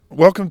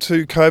Welcome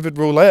to COVID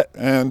Roulette,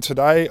 and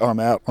today I'm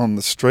out on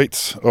the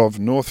streets of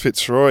North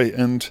Fitzroy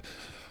and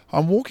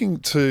I'm walking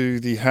to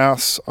the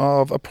house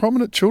of a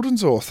prominent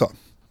children's author.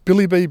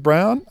 Billy B.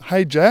 Brown,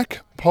 Hey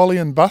Jack, Polly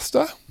and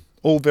Buster,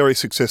 all very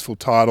successful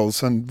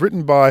titles and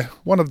written by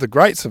one of the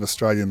greats of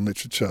Australian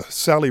literature,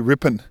 Sally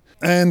Rippon.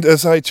 And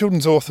as a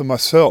children's author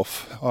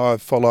myself,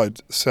 I've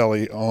followed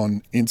Sally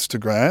on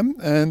Instagram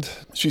and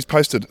she's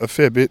posted a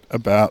fair bit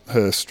about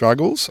her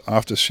struggles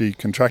after she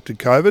contracted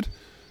COVID.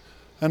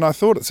 And I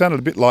thought it sounded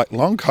a bit like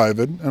long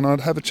COVID and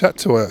I'd have a chat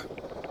to her.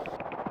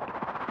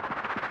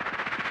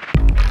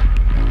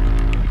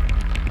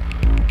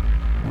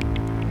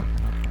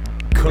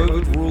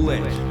 COVID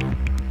Roulette.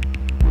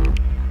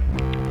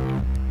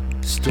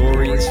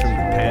 Stories from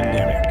the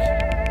pandemic.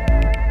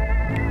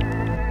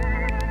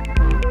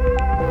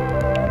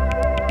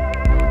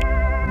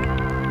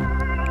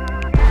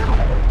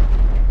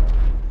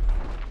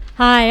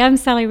 Hi, I'm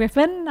Sally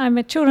Rippon. I'm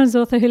a children's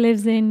author who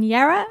lives in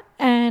Yarra,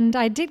 and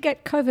I did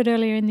get COVID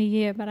earlier in the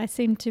year, but I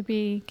seem to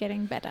be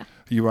getting better.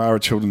 You are a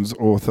children's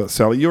author,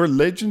 Sally. You're a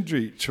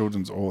legendary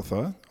children's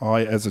author.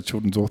 I, as a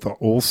children's author,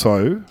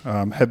 also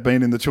have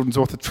been in the children's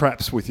author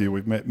traps with you.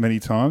 We've met many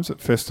times at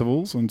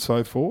festivals and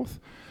so forth.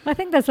 I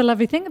think that's a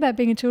lovely thing about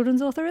being a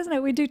children's author, isn't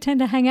it? We do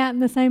tend to hang out in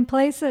the same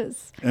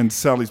places. And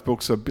Sally's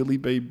books are Billy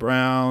B.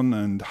 Brown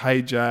and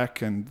Hey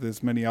Jack, and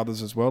there's many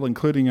others as well,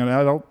 including an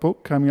adult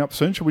book coming up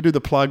soon. Shall we do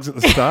the plugs at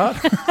the start?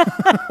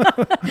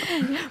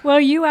 Well,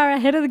 you are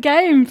ahead of the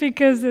game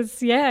because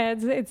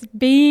it's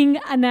being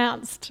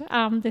announced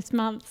this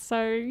month.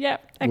 So, yeah,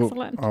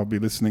 excellent. Well, I'll be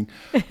listening.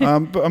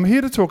 But I'm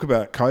here to talk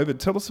about COVID.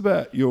 Tell us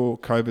about your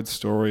COVID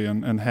story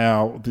and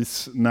how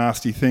this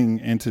nasty thing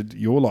entered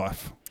your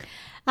life.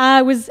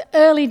 It was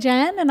early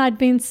Jan and I'd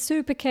been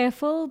super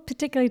careful,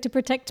 particularly to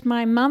protect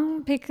my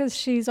mum because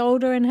she's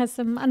older and has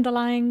some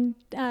underlying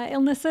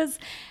illnesses.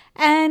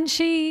 And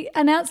she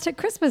announced at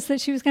Christmas that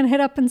she was going to head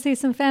up and see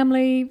some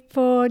family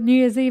for New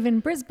Year's Eve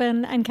in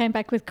Brisbane and came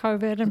back with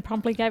COVID and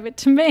promptly gave it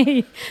to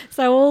me.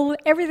 So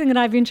everything that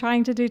I've been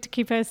trying to do to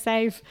keep her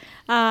safe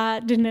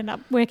didn't end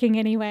up working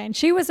anyway. And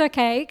she was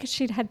okay because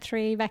she'd had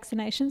 3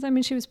 vaccinations. I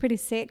mean, she was pretty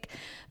sick.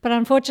 But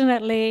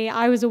unfortunately,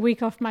 I was a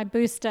week off my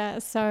booster,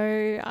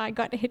 so I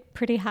got hit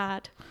pretty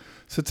hard.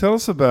 So tell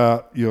us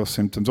about your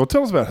symptoms, or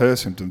tell us about her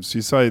symptoms.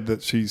 You say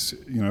that she's,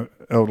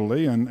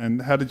 elderly,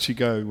 and how did she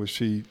go?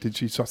 Did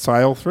she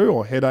sail through,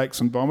 or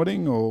headaches and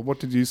vomiting, or what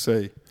did you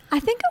see? I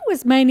think it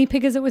was mainly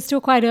because it was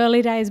still quite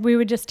early days. We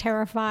were just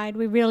terrified.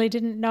 We really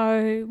didn't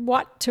know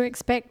what to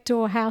expect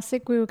or how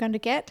sick we were going to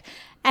get.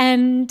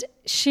 And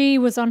she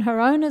was on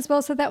her own as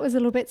well, so that was a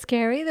little bit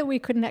scary that we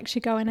couldn't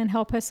actually go in and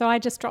help her. So I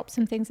just dropped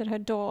some things at her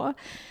door.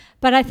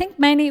 But I think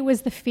mainly it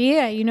was the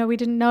fear. We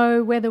didn't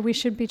know whether we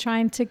should be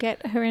trying to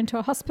get her into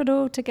a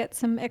hospital to get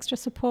some extra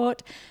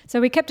support. So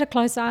we kept a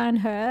close eye on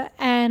her.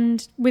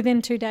 And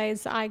within 2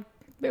 days,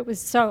 it was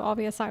so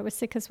obvious I was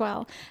sick as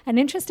well. And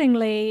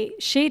interestingly,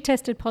 she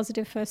tested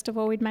positive first of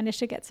all. We'd managed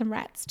to get some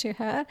rats to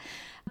her.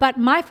 But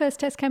my first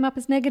test came up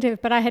as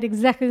negative, but I had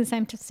exactly the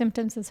same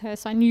symptoms as her,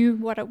 so I knew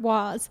what it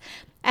was.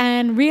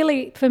 And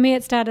really, for me,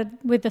 it started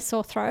with the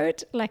sore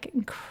throat, like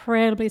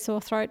incredibly sore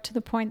throat, to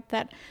the point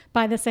that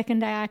by the second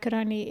day I could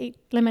only eat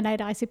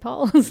lemonade icy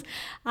poles.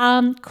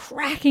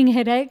 Cracking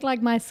headache,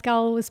 like my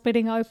skull was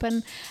splitting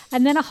open.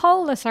 And then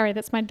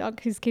that's my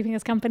dog who's keeping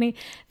us company.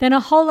 Then a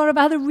whole lot of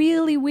other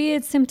really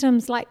weird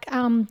symptoms like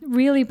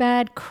really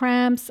bad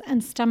cramps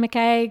and stomach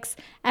aches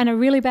and a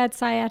really bad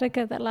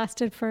sciatica that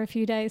lasted for a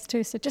few days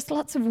too. So just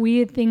lots of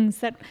weird things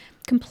that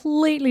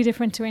completely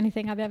different to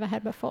anything I've ever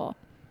had before.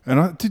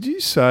 And did you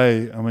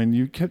say,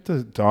 you kept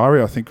a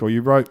diary, I think, or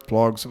you wrote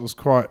blogs. It was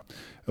quite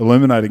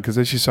illuminating because,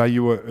 as you say,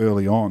 you were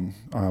early on.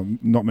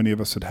 Not many of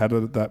us had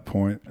it at that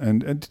point.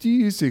 And did you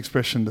use the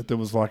expression that there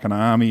was like an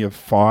army of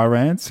fire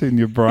ants in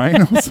your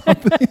brain or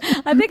something?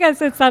 I think I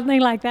said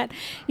something like that.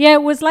 Yeah,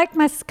 it was like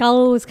my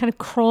skull was kind of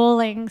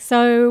crawling.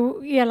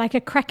 So, yeah, like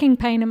a cracking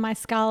pain in my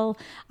skull.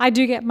 I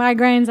do get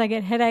migraines, I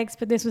get headaches,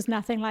 but this was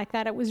nothing like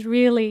that. It was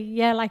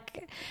really,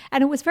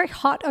 and it was very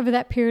hot over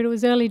that period. It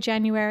was early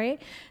January.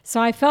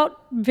 So I felt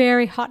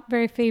very hot,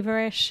 very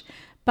feverish,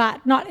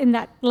 but not in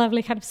that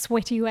lovely kind of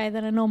sweaty way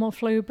that a normal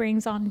flu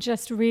brings on,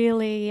 just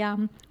really,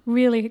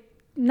 really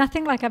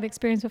nothing like I've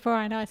experienced before.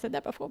 I know I said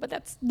that before, but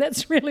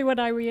that's really what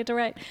I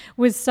reiterate,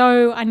 was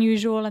so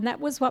unusual, and that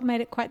was what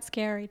made it quite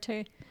scary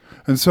too.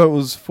 And so it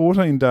was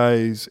 14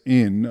 days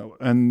in,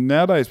 and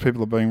nowadays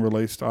people are being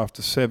released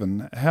after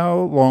 7. How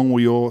long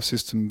were your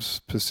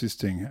symptoms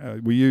persisting?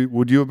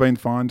 Would you have been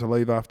fine to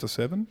leave after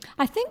 7?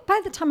 I think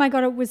by the time I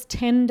got it was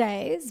 10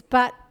 days,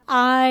 but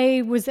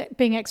I was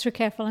being extra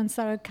careful, and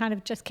so kind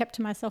of just kept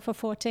to myself for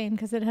 14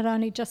 because it had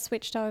only just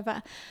switched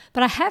over.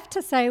 But I have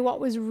to say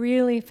what was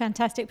really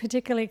fantastic,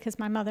 particularly because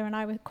my mother and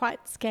I were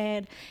quite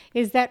scared,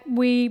 is that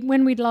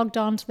when we'd logged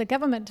on to the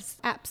government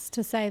apps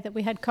to say that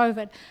we had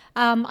COVID,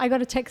 I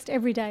got a text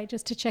every day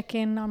just to check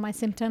in on my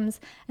symptoms.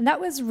 And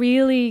that was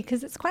really,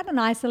 because it's quite an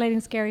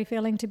isolating, scary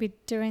feeling to be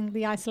doing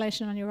the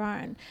isolation on your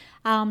own.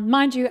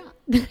 Mind you,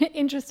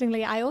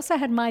 interestingly, I also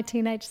had my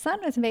teenage son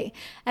with me,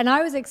 and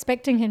I was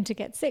expecting him to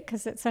get sick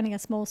because it's only a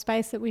small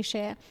space that we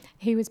share.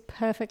 He was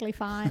perfectly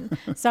fine.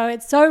 So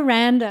it's so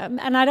random,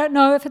 and I don't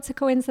know if it's a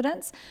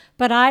coincidence,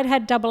 but I'd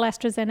had double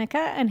AstraZeneca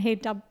and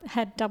he'd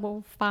had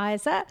double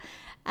Pfizer.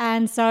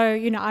 And so,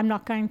 I'm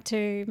not going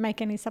to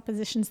make any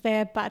suppositions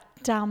there, but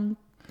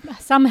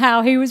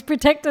somehow he was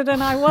protected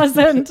and I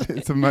wasn't.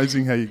 It's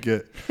amazing how you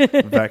get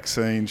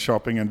vaccine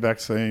shopping and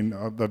vaccine.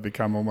 They've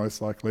become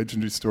almost like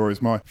legendary stories.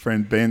 My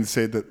friend Ben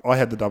said that I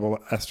had the double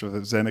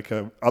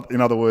AstraZeneca. In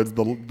other words,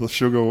 the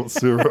sugar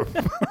syrup.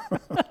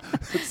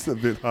 It's a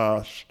bit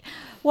harsh.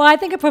 Well, I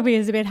think it probably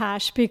is a bit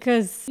harsh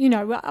because,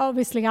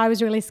 obviously I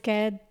was really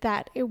scared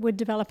that it would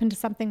develop into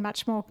something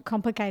much more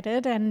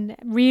complicated. And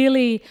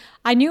really,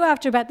 I knew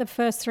after about the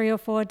first 3 or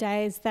 4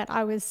 days that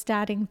I was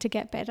starting to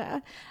get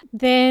better.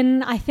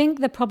 Then I think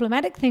the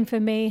problematic thing for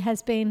me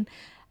has been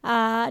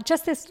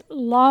just this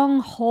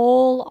long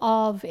haul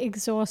of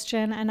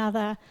exhaustion and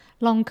other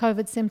long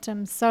COVID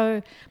symptoms.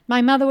 So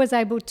my mother was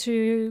able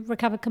to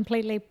recover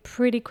completely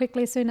pretty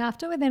quickly soon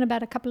after, within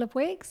about a couple of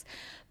weeks.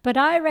 But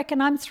I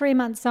reckon I'm 3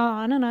 months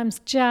on and I'm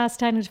just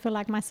starting to feel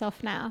like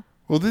myself now.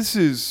 Well, this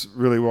is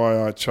really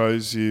why I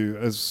chose you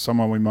as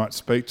someone we might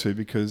speak to,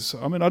 because,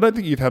 I don't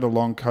think you've had a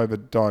long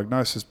COVID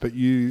diagnosis, but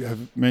you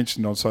have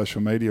mentioned on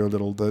social media a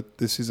little that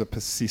this is a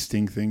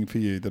persisting thing for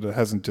you, that it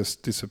hasn't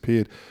just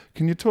disappeared.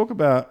 Can you talk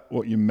about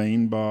what you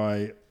mean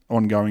by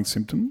ongoing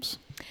symptoms?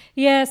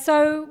 Yeah,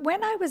 so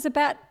when I was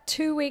about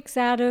 2 weeks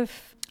out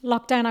of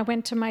lockdown, I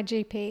went to my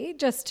GP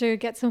just to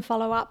get some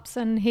follow-ups,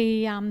 and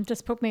he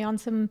just put me on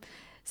some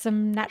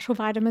natural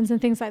vitamins and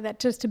things like that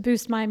just to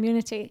boost my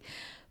immunity.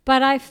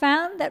 But I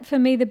found that for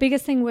me, the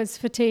biggest thing was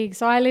fatigue.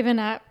 So I live in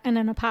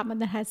an apartment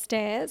that has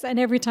stairs, and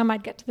every time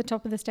I'd get to the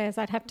top of the stairs,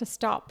 I'd have to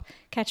stop,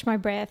 catch my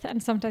breath,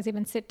 and sometimes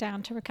even sit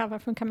down to recover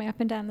from coming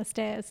up and down the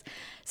stairs.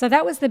 So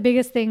that was the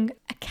biggest thing.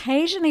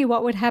 Occasionally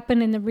what would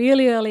happen in the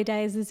really early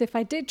days is if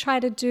I did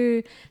try to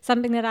do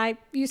something that I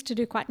used to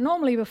do quite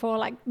normally before,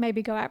 like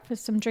maybe go out for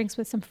some drinks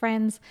with some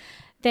friends,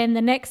 then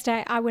the next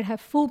day I would have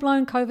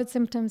full-blown COVID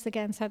symptoms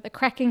again. So the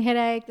cracking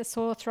headache, the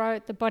sore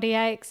throat, the body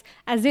aches,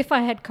 as if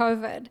I had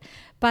COVID.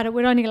 But it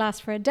would only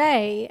last for a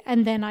day,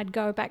 and then I'd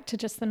go back to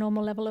just the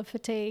normal level of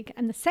fatigue.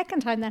 And the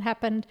second time that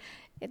happened,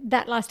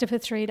 that lasted for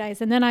 3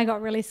 days. And then I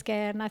got really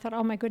scared and I thought,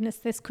 oh my goodness,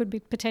 this could be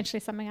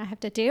potentially something I have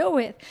to deal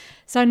with.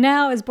 So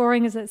now, as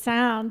boring as it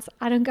sounds,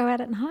 I don't go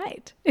out at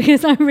night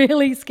because I'm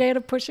really scared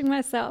of pushing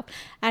myself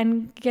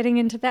and getting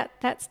into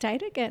that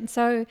state again.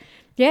 So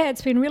yeah,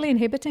 it's been really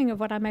inhibiting of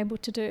what I'm able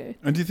to do.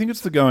 And do you think it's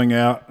the going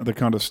out, the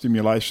kind of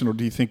stimulation, or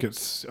do you think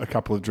it's a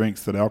couple of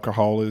drinks, that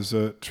alcohol is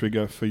a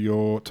trigger for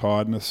your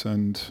tiredness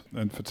and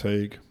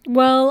fatigue?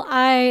 Well,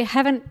 I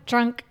haven't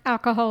drunk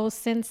alcohol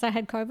since I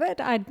had COVID.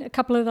 A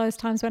couple of those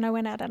times when I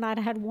went out at night,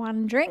 I had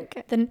one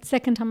drink. The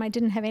second time I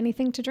didn't have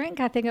anything to drink.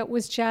 I think it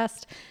was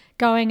just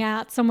going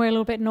out somewhere a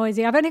little bit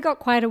noisy. I've only got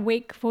quite a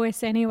weak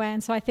voice anyway,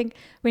 and so I think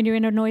when you're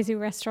in a noisy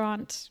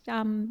restaurant,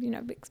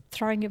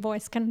 throwing your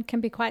voice can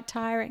be quite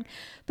tiring.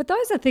 But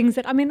those are things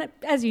that,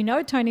 as you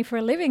know, Tony, for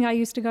a living, I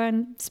used to go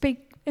and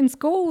speak in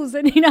schools,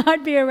 and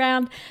I'd be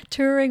around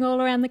touring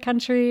all around the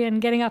country and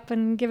getting up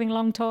and giving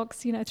long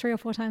talks 3 or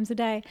 4 times a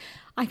day.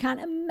 I can't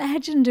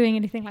imagine doing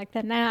anything like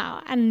that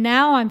now, and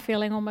now I'm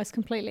feeling almost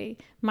completely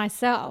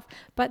myself,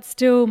 but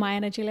still my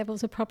energy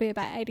levels are probably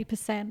about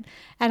 80%,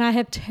 and I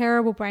have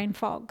terrible brain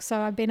fog. So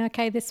I've been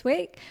okay this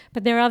week,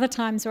 but there are other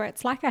times where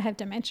it's like I have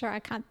dementia. I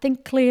can't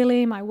think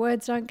clearly, my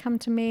words don't come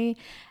to me.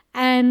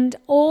 And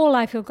all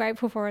I feel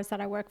grateful for is that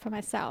I work for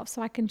myself,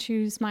 so I can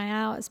choose my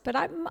hours. But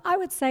I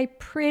would say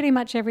pretty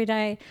much every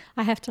day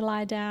I have to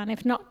lie down,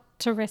 if not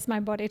to rest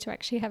my body, to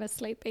actually have a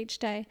sleep each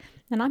day.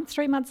 And I'm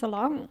 3 months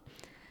along.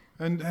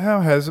 And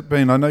how has it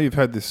been? I know you've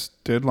had this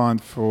deadline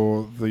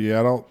for the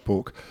adult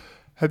book.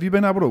 Have you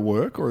been able to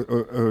work, or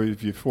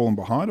have you fallen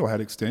behind or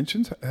had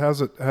extensions?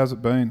 How's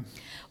it been?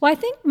 Well, I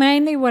think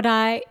mainly what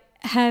I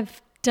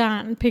have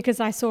done, because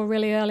I saw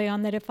really early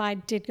on that if I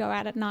did go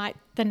out at night,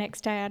 the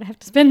next day I'd have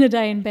to spend the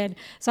day in bed.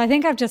 So I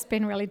think I've just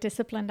been really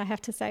disciplined, I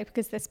have to say,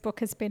 because this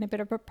book has been a bit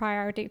of a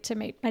priority to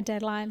meet my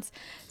deadlines.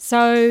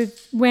 So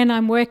when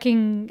I'm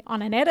working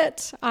on an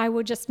edit, I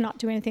will just not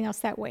do anything else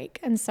that week.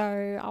 And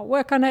so I'll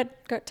work on it,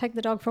 go take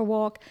the dog for a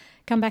walk,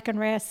 come back and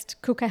rest,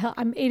 cook.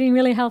 I'm eating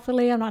really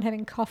healthily. I'm not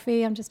having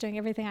coffee. I'm just doing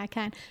everything I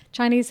can.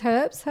 Chinese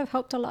herbs have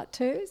helped a lot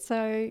too.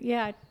 So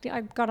yeah,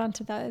 I got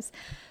onto those.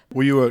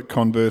 Were you a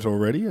convert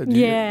already?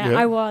 Yeah,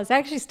 I was. I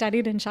actually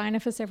studied in China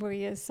for several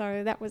years,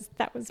 so that was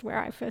that was where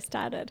I first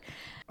started.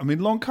 I mean,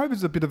 long COVID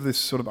is a bit of this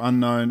sort of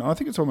unknown. I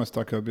think it's almost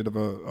like a bit of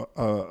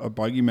a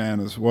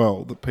bogeyman as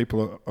well, that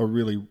people are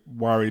really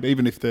worried,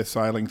 even if they're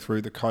sailing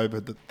through the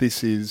COVID, that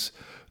this is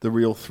the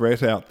real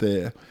threat out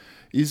there.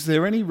 Is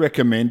there any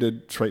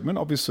recommended treatment?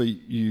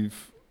 Obviously,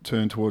 you've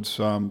turned towards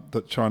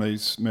the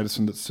Chinese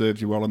medicine that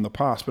served you well in the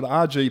past, but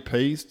are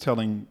GPs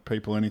telling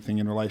people anything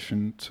in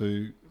relation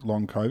to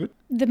long COVID?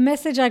 The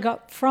message I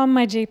got from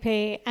my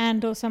GP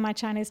and also my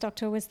Chinese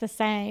doctor was the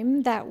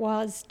same. That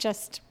was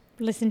just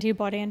listen to your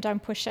body and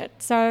don't push it.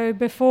 So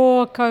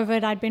before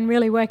COVID, I'd been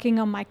really working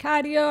on my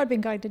cardio. I'd been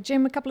going to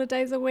gym a couple of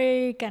days a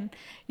week and,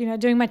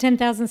 doing my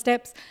 10,000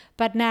 steps.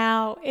 But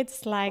now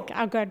it's like,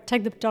 I'll go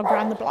take the dog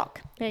around the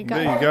block. There you go.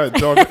 There you go.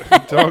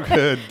 Dog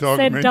heard, dog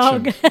Said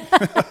mentioned.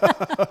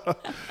 dog.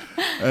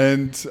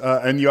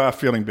 And you are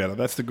feeling better.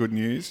 That's the good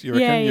news. You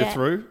reckon you're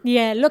through?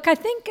 Yeah. Look, I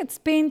think it's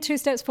been 2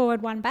 steps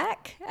forward, 1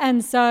 back.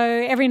 And so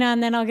every now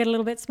and then I'll get a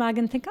little bit smug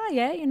and think,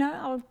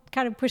 I'll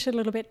kind of push it a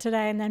little bit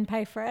today and then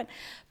pay for it.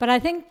 But I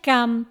think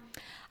the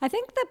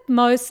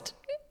most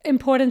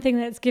important thing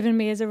that it's given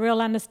me is a real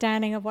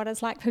understanding of what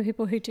it's like for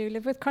people who do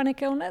live with chronic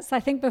illness.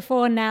 I think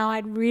before now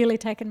I'd really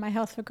taken my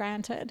health for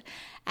granted.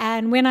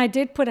 And when I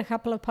did put a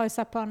couple of posts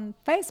up on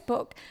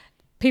Facebook,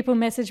 people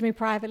message me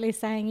privately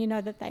saying,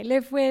 that they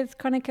live with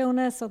chronic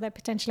illness or they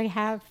potentially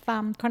have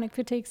chronic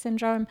fatigue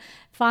syndrome.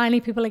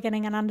 Finally, people are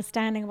getting an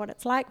understanding of what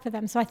it's like for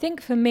them. So I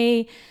think for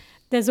me,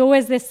 there's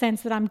always this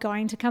sense that I'm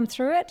going to come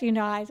through it.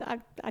 I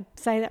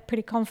say that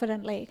pretty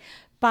confidently.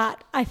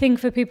 But I think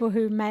for people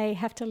who may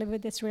have to live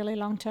with this really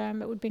long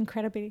term, it would be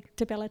incredibly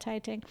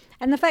debilitating.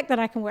 And the fact that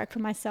I can work for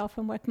myself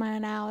and work my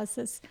own hours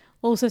is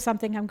also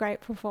something I'm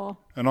grateful for.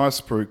 And I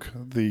spruik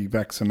the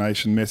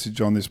vaccination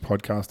message on this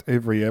podcast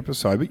every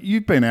episode. But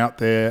you've been out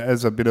there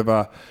as a bit of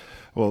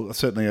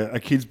certainly a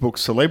kids' book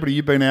celebrity.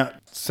 You've been out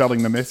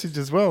selling the message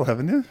as well,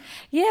 haven't you?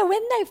 Yeah,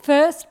 when they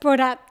first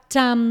brought up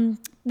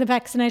the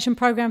vaccination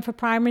program for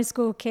primary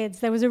school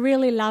kids, there was a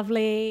really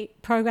lovely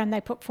program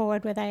they put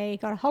forward where they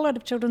got a whole lot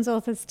of children's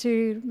authors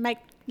to make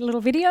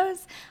little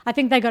videos. I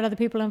think they got other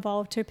people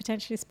involved too,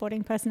 potentially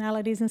sporting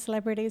personalities and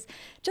celebrities,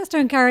 just to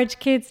encourage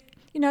kids.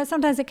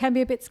 Sometimes it can be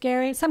a bit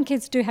scary. Some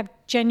kids do have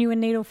genuine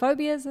needle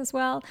phobias as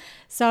well.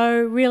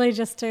 So really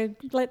just to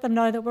let them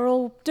know that we're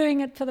all doing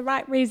it for the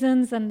right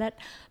reasons and that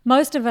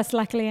most of us,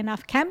 luckily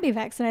enough, can be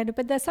vaccinated,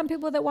 but there's some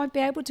people that won't be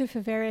able to for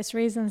various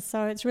reasons.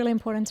 So it's really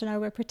important to know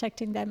we're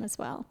protecting them as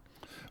well.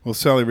 Well,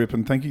 Sally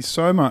Rippon, thank you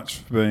so much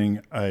for being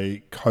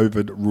a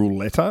COVID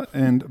roulette,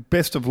 and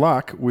best of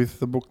luck with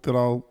the book that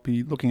I'll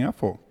be looking out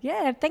for.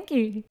 Yeah, thank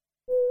you.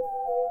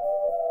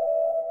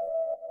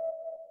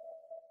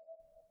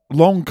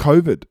 Long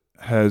COVID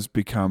has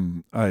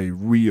become a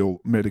real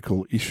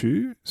medical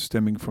issue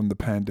stemming from the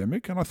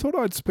pandemic, and I thought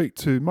I'd speak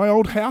to my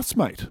old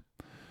housemate.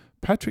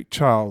 Patrick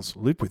Charles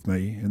lived with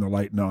me in the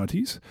late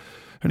 90s,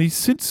 and he's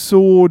since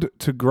soared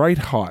to great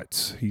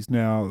heights. He's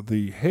now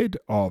the head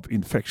of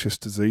infectious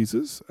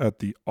diseases at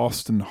the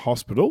Austin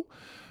Hospital,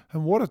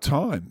 and what a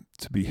time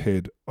to be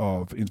head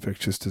of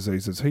infectious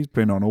diseases. He's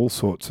been on all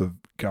sorts of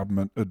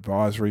government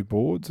advisory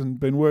boards and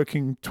been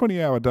working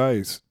 20-hour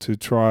days to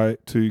try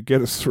to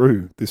get us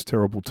through this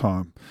terrible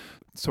time.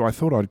 So I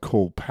thought I'd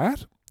call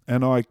Pat,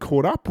 and I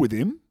caught up with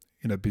him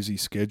in a busy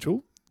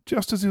schedule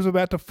just as he was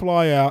about to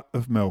fly out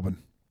of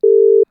Melbourne.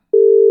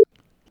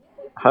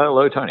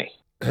 Hello, Tony.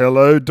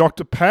 Hello,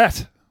 Dr.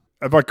 Pat.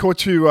 Have I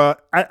caught you at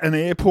an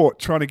airport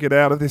trying to get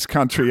out of this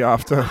country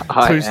after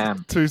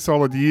two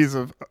solid years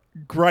of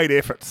great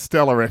effort,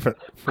 stellar effort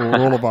for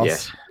all of us?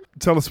 Yes.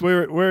 Tell us,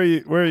 where are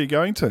you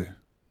going to?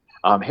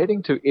 I'm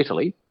heading to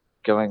Italy,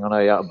 going on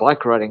a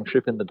bike riding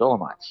trip in the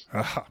Dolomites.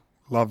 Ah,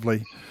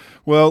 lovely.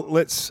 Well,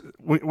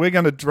 we're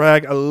going to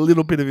drag a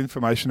little bit of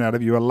information out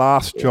of you, a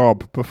last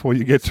job before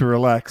you get to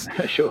relax.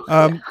 Sure.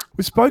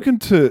 We've spoken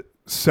to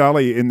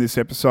Sally in this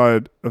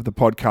episode of the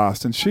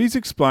podcast, and she's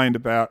explained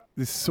about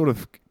this sort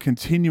of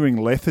continuing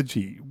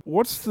lethargy.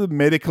 What's the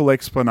medical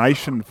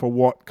explanation for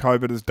what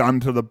COVID has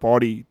done to the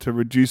body to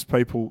reduce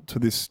people to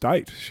this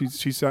state? She's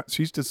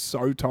just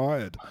so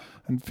tired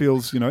and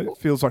feels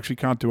like she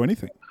can't do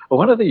anything. Well,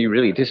 one of the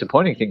really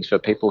disappointing things for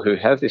people who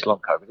have this long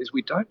COVID is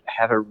we don't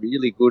have a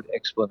really good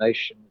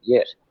explanation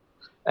yet.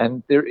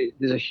 And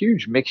there's a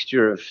huge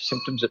mixture of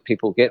symptoms that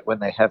people get when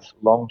they have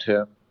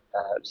long-term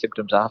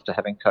symptoms after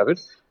having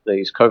COVID,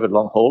 these COVID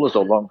long haulers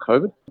or long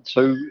COVID.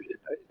 So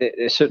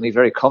there's certainly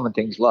very common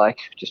things like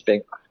just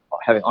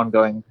having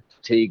ongoing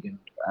fatigue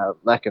and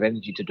lack of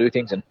energy to do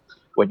things. And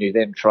when you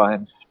then try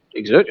and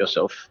exert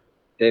yourself,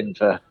 then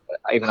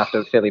even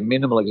after fairly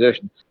minimal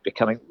exertion,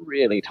 becoming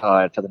really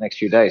tired for the next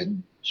few days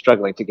and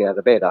struggling to get out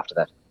of bed after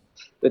that.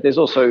 But there's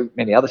also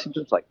many other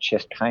symptoms like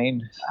chest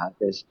pain.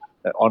 There's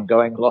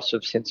ongoing loss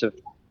of sense of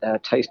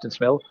taste and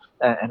smell,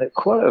 and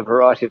quite a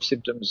variety of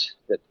symptoms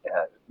that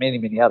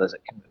many others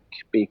that can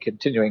be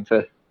continuing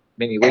for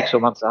many weeks or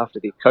months after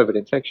the COVID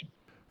infection.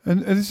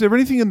 And is there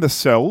anything in the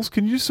cells?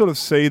 Can you sort of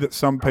see that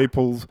some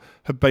people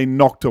have been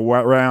knocked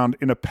around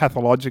in a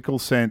pathological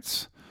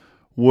sense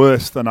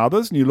worse than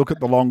others? And you look at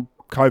the long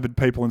COVID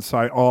people and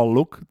say, oh,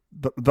 look,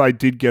 they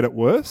did get it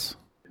worse?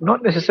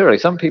 Not necessarily.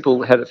 Some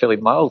people had a fairly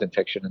mild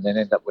infection and then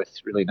end up with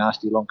really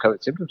nasty long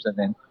COVID symptoms, and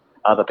then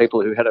other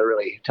people who had a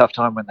really tough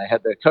time when they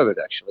had their COVID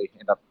actually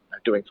end up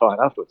doing fine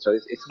afterwards. So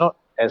it's not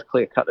as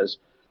clear-cut as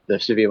the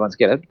severe ones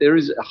get it. There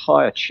is a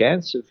higher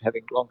chance of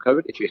having long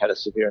COVID if you had a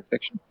severe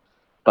infection,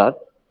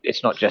 but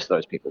it's not just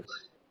those people.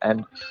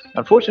 And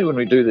unfortunately, when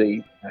we do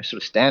the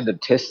sort of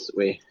standard tests that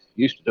we're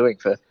used to doing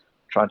for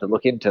trying to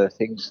look into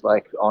things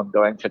like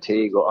ongoing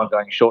fatigue or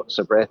ongoing shortness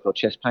of breath or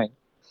chest pain,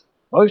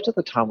 most of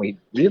the time we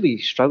really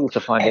struggle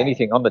to find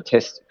anything on the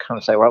test to kind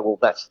of say, right, well,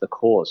 that's the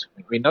cause.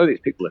 We know these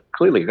people are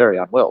clearly very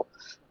unwell,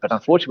 but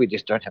unfortunately we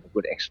just don't have a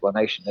good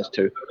explanation as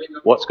to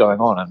what's going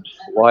on and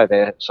why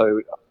they're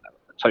so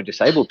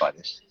disabled by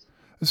this.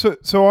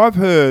 So I've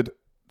heard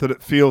that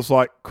it feels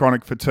like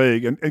chronic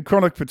fatigue, and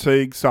chronic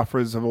fatigue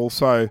sufferers have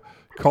also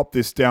copped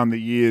this down the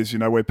years,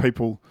 where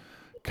people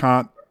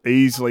can't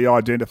easily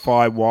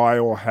identify why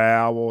or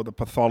how or the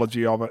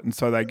pathology of it, and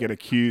so they get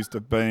accused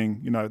of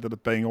being, that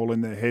of being all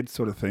in their head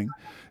sort of thing.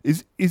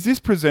 Is this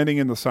presenting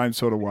in the same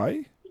sort of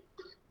way?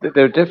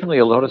 There are definitely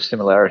a lot of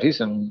similarities,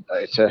 and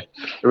it's a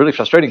really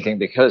frustrating thing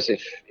because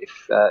if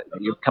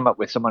you come up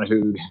with someone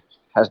who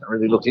hasn't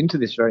really looked into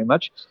this very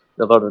much,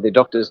 a lot of the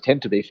doctors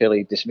tend to be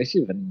fairly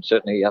dismissive, and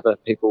certainly other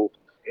people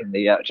in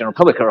the general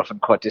public are often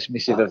quite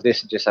dismissive of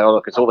this and just say, oh,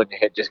 look, it's all in your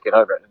head, just get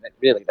over it. And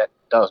really that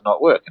does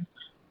not work. And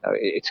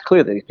it's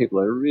clear that these people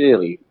are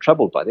really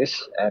troubled by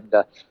this, and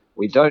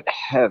we don't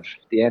have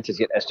the answers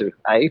yet as to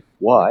A,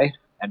 why,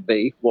 and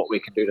B, what we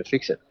can do to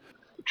fix it.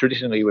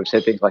 Traditionally, we've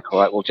said things like,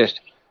 all right, we'll just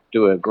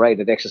do a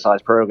graded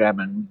exercise program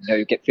and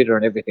get fitter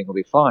and everything will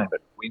be fine.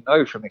 But we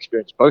know from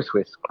experience, both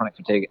with chronic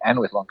fatigue and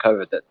with long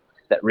COVID,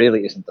 that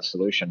really isn't the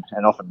solution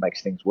and often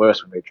makes things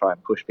worse when we try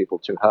and push people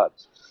too hard.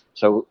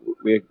 So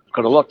we've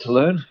got a lot to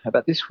learn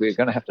about this. We're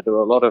going to have to do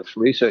a lot of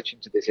research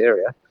into this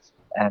area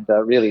and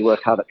really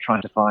work hard at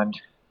trying to find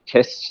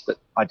tests that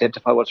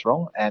identify what's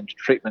wrong and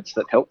treatments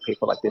that help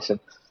people like this. And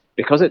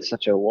because it's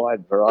such a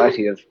wide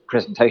variety of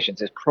presentations,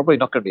 there's probably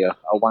not going to be a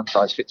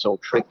one-size-fits-all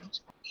treatment.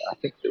 I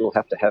think we'll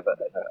have to have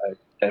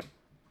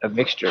a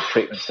mixture of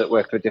treatments that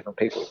work for different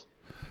people.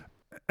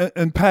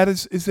 And Pat,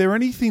 is there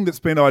anything that's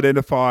been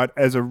identified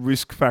as a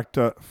risk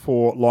factor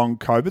for long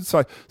COVID?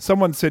 So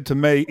someone said to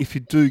me, if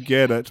you do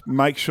get it,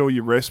 make sure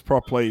you rest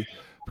properly,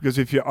 because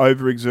if you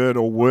overexert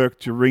or work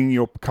during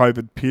your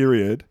COVID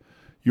period,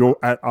 you're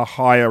at a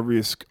higher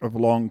risk of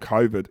long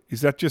COVID.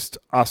 Is that just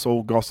us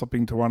all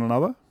gossiping to one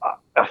another?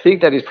 I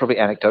think that is probably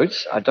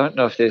anecdotes. I don't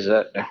know if there's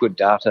a good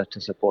data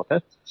to support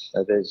that.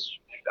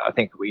 I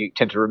think we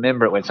tend to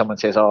remember it when someone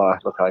says, oh,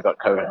 look, I got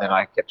COVID, and then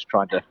I kept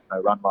trying to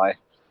run my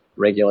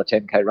regular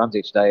 10K runs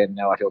each day, and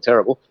now I feel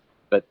terrible.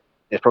 But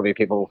there's probably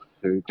people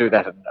who do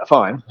that and are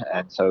fine.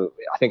 And so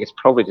I think it's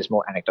probably just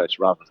more anecdotes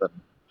rather than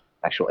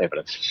actual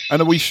evidence.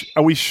 And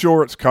are we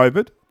sure it's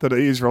COVID, that it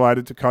is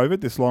related to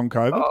COVID, this long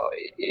COVID? Oh,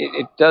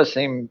 it does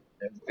seem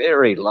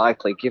very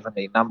likely, given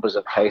the numbers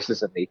of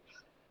cases and the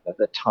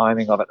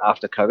timing of it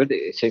after COVID.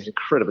 It seems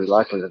incredibly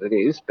likely that it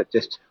is, but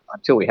just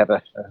until we have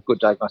a good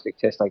diagnostic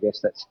test, I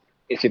guess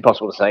it's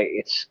impossible to say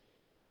it's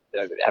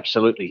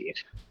absolutely it.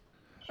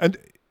 And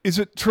is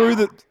it true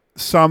that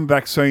some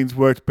vaccines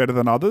worked better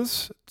than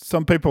others?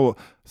 Some people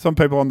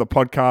on the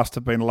podcast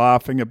have been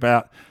laughing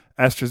about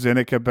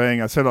AstraZeneca being,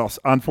 I said,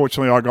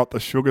 unfortunately, I got the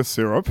sugar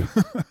syrup.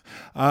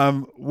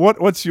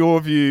 What's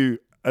your view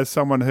as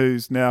someone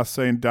who's now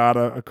seen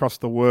data across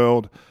the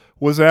world?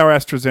 Was our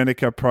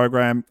AstraZeneca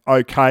program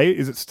okay?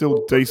 Is it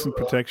still decent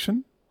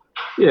protection?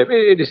 Yeah,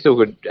 it is still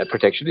good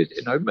protection.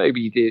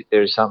 Maybe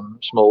there's some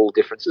small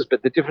differences,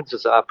 but the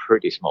differences are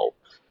pretty small.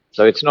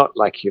 So it's not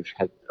like you've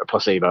had a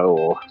placebo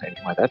or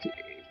anything like that.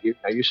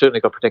 You certainly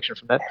got protection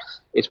from that.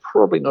 It's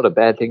probably not a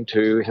bad thing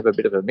to have a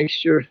bit of a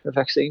mixture of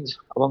vaccines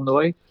along the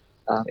way.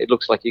 It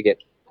looks like you get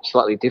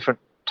slightly different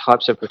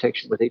types of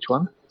protection with each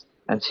one.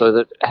 And so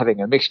that having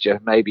a mixture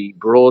maybe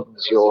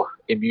broadens your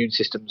immune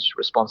system's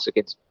response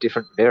against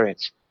different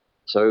variants.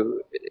 So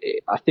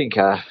I think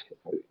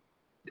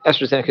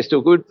AstraZeneca is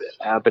still good,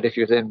 but if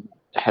you then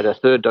had a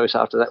third dose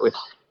after that with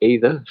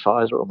either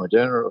Pfizer or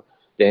Moderna,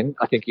 then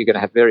I think you're going to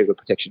have very good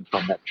protection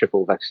from that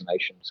triple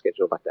vaccination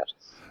schedule like that.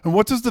 And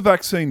what does the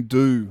vaccine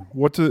do?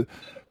 What do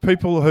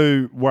people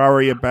who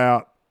worry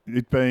about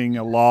it being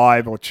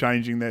alive or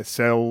changing their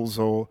cells,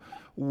 or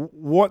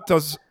what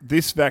does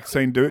this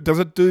vaccine do? Does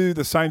it do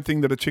the same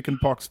thing that a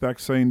chickenpox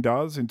vaccine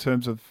does in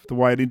terms of the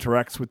way it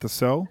interacts with the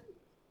cell?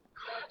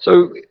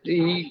 So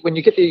when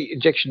you get the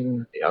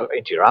injection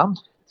into your arm,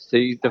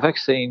 the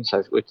vaccine,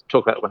 so we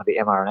talk about one of the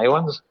mRNA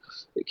ones,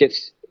 it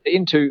gets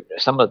into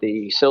some of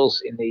the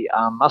cells in the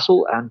arm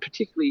muscle, and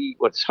particularly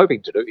what it's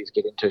hoping to do is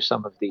get into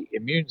some of the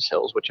immune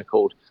cells, which are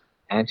called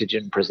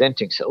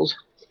antigen-presenting cells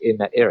in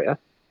that area.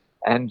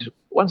 And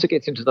once it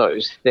gets into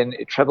those, then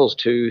it travels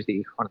to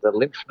one of the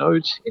lymph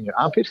nodes in your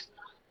armpit,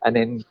 and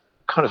then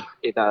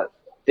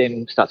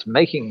then starts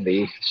making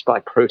the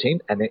spike protein,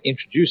 and then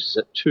introduces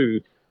it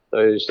to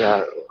those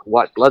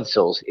white blood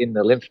cells in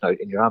the lymph node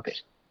in your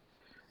armpit.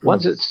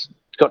 Once it's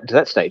gotten to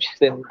that stage,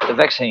 then the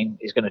vaccine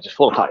is going to just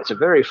fall apart. It's a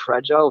very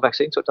fragile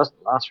vaccine, so it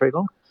doesn't last very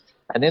long.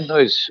 And then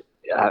those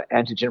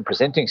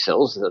antigen-presenting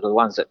cells, that are the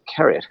ones that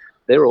carry it,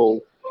 they've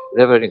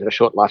only got a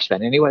short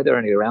lifespan anyway. They're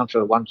only around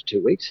for 1 to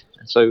 2 weeks.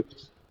 And so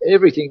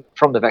everything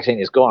from the vaccine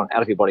is gone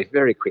out of your body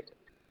very quickly.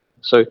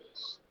 So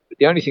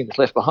the only thing that's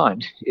left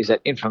behind is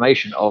that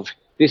information of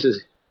this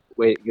is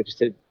where you just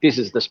said, this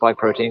is the spike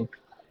protein.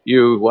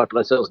 You white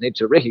blood cells need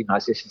to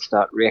recognize this and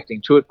start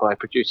reacting to it by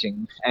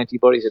producing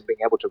antibodies and being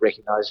able to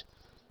recognize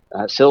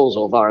cells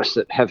or virus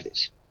that have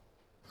this.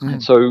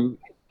 And so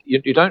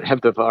you don't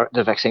have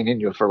the vaccine in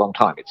you for a long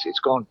time. It's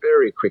gone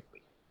very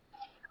quickly.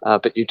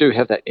 But you do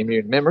have that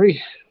immune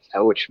memory,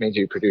 which means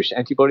you produce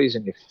antibodies,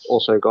 and you've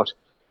also got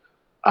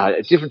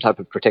a different type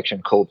of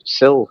protection called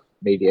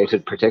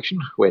cell-mediated protection,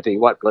 where the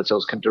white blood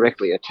cells can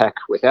directly attack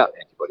without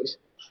antibodies.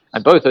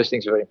 And both those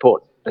things are very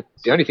important. But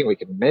the only thing we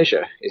can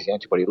measure is the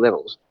antibody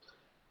levels.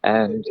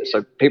 And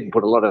so people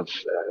put a lot of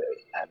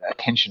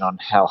attention on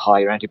how high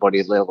your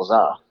antibody levels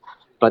are.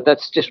 But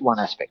that's just one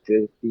aspect.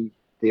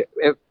 The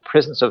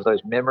presence of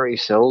those memory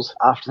cells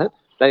after that,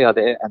 they are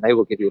there and they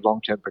will give you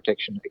long-term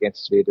protection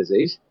against severe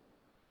disease.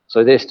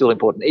 So they're still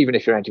important, even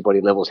if your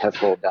antibody levels have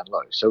fallen down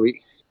low. So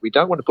we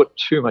don't want to put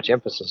too much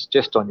emphasis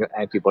just on your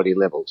antibody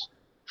levels.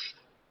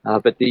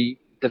 But the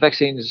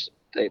vaccines,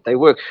 they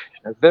work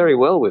very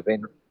well. We've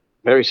been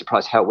very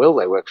surprised how well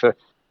they work for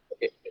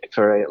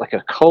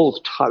a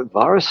cold type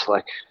virus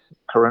like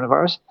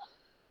coronavirus.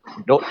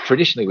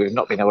 Traditionally, we've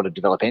not been able to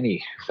develop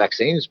any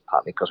vaccines,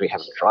 partly because we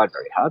haven't tried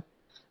very hard.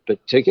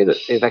 But to get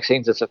the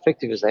vaccines as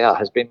effective as they are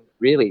has been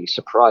really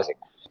surprising.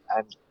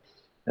 And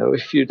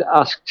if you'd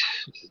asked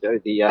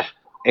the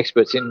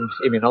experts in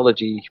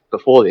immunology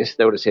before this,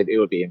 they would have said it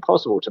would be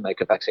impossible to make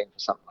a vaccine for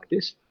something like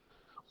this,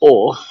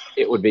 or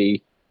it would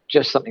be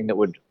just something that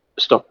would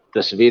stop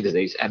the severe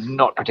disease and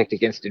not protect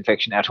against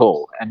infection at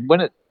all. And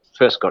when it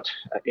first got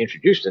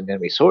introduced and then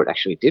we saw it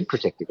actually did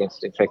protect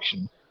against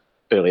infection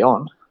early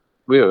on,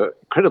 we were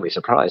incredibly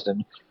surprised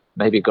and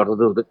maybe got a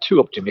little bit too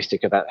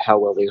optimistic about how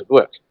well these would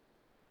work.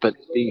 But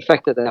the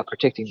fact that they are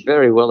protecting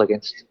very well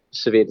against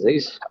severe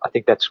disease, I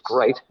think that's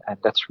great, and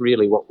that's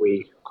really what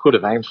we could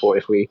have aimed for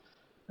if we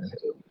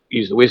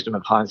use the wisdom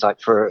of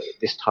hindsight for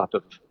this type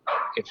of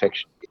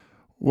infection.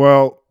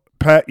 Well,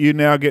 Pat, you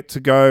now get to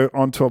go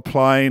onto a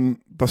plane,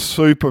 the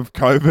soup of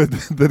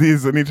COVID that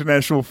is an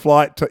international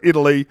flight to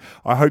Italy.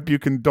 I hope you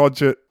can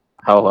dodge it.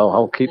 Oh, well,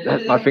 I'll keep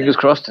my fingers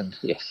crossed, and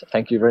yes,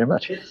 thank you very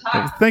much.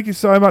 Thank you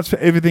so much for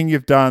everything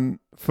you've done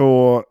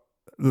for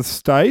the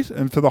state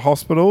and for the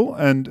hospital,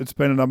 and it's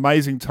been an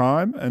amazing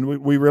time, and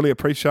we really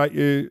appreciate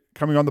you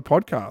coming on the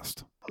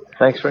podcast.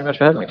 Thanks very much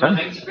for having me,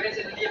 Tony.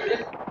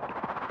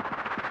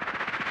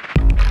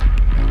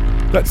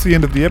 That's the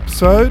end of the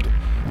episode.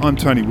 I'm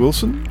Tony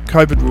Wilson.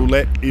 COVID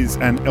Roulette is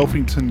an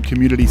Alphington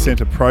Community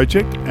Centre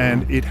project,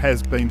 and it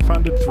has been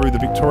funded through the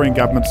Victorian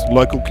Government's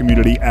Local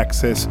Community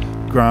Access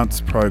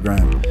Grants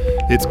Program.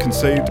 It's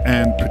conceived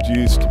and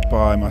produced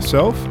by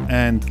myself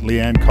and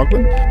Leanne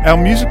Coughlin. Our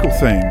musical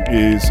theme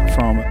is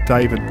from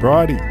David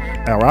Bridie.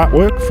 Our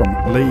artwork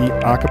from Lee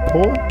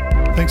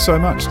Arkapour. Thanks so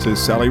much to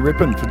Sally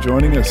Rippon for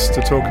joining us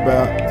to talk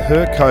about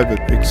her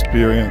COVID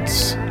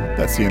experience.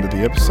 That's the end of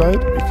the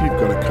episode. If you've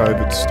got a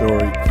COVID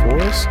story for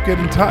us, get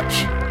in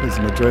touch. There's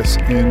an address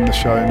in the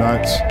show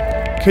notes.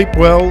 Keep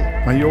well.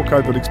 May your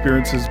COVID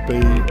experiences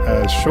be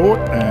as short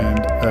and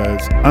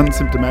as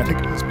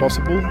unsymptomatic as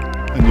possible.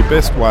 And your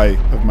best way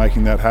of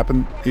making that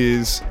happen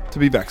is to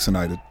be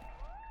vaccinated.